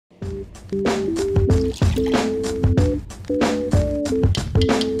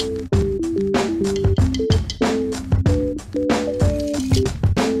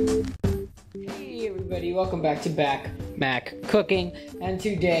back-to-back Mac cooking, and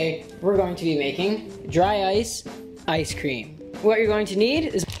today we're going to be making dry ice cream. What you're going to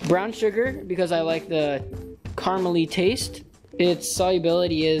need is brown sugar because I like the caramely taste. Its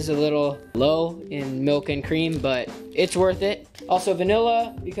solubility is a little low in milk and cream, but it's worth it. Also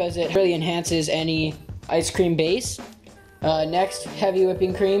vanilla because it really enhances any ice cream base. Next, heavy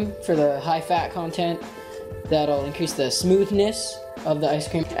whipping cream for the high fat content. That'll increase the smoothness of the ice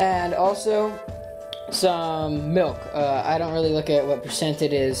cream. And also some milk. I don't really look at what percent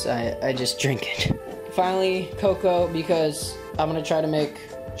it is, I just drink it. Finally, cocoa because I'm gonna try to make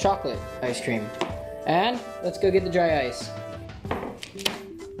chocolate ice cream. And let's go get the dry ice.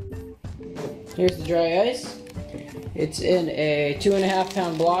 Here's the dry ice. It's in a 2.5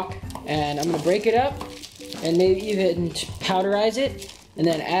 pound block, and I'm gonna break it up and maybe even powderize it and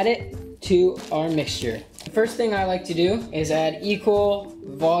then add it to our mixture. The first thing I like to do is add equal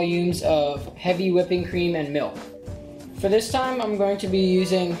volumes of heavy whipping cream and milk. For this time, I'm going to be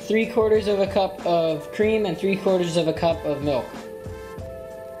using 3/4 of a cup of cream and 3/4 of a cup of milk.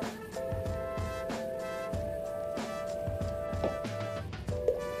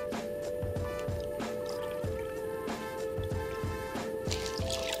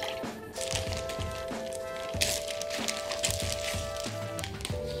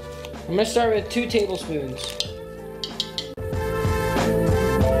 I'm going to start with 2 tablespoons.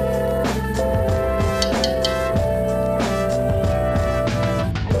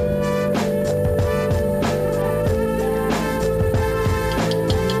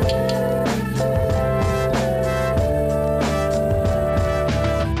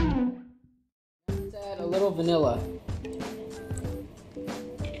 Let's add a little vanilla.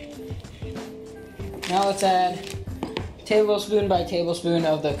 Now let's add tablespoon by tablespoon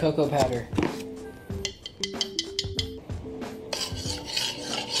of the cocoa powder.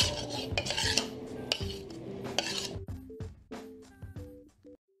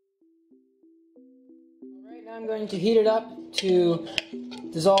 Alright, now I'm going to heat it up to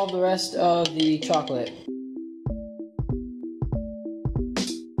dissolve the rest of the chocolate.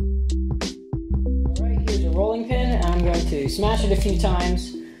 Alright, here's a rolling pin, and I'm going to smash it a few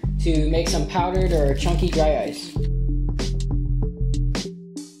times to make some powdered or chunky dry ice.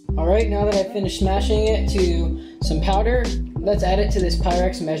 Alright, now that I've finished smashing it to some powder, let's add it to this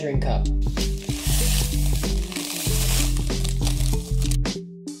Pyrex measuring cup.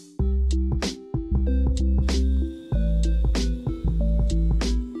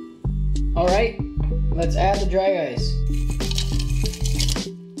 Alright, let's add the dry ice.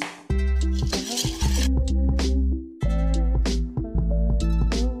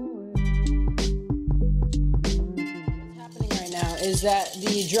 Is that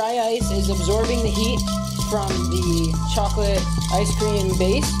the dry ice is absorbing the heat from the chocolate ice cream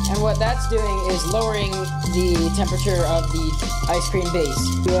base, and what that's doing is lowering the temperature of the ice cream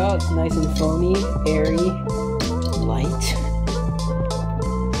base. Well, it's nice and foamy, airy, light.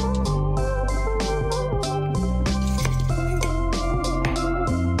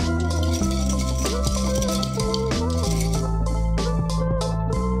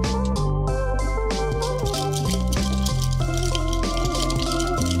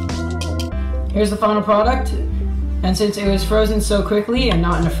 Here's the final product, and since it was frozen so quickly and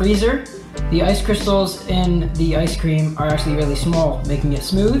not in a freezer, the ice crystals in the ice cream are actually really small, making it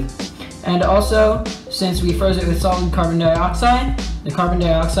smooth. And also, since we froze it with solid carbon dioxide, the carbon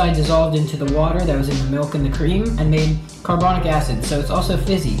dioxide dissolved into the water that was in the milk and the cream and made carbonic acid, so it's also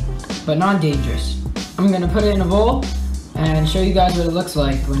fizzy, but non-dangerous. I'm going to put it in a bowl and show you guys what it looks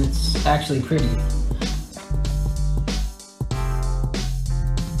like when it's actually pretty.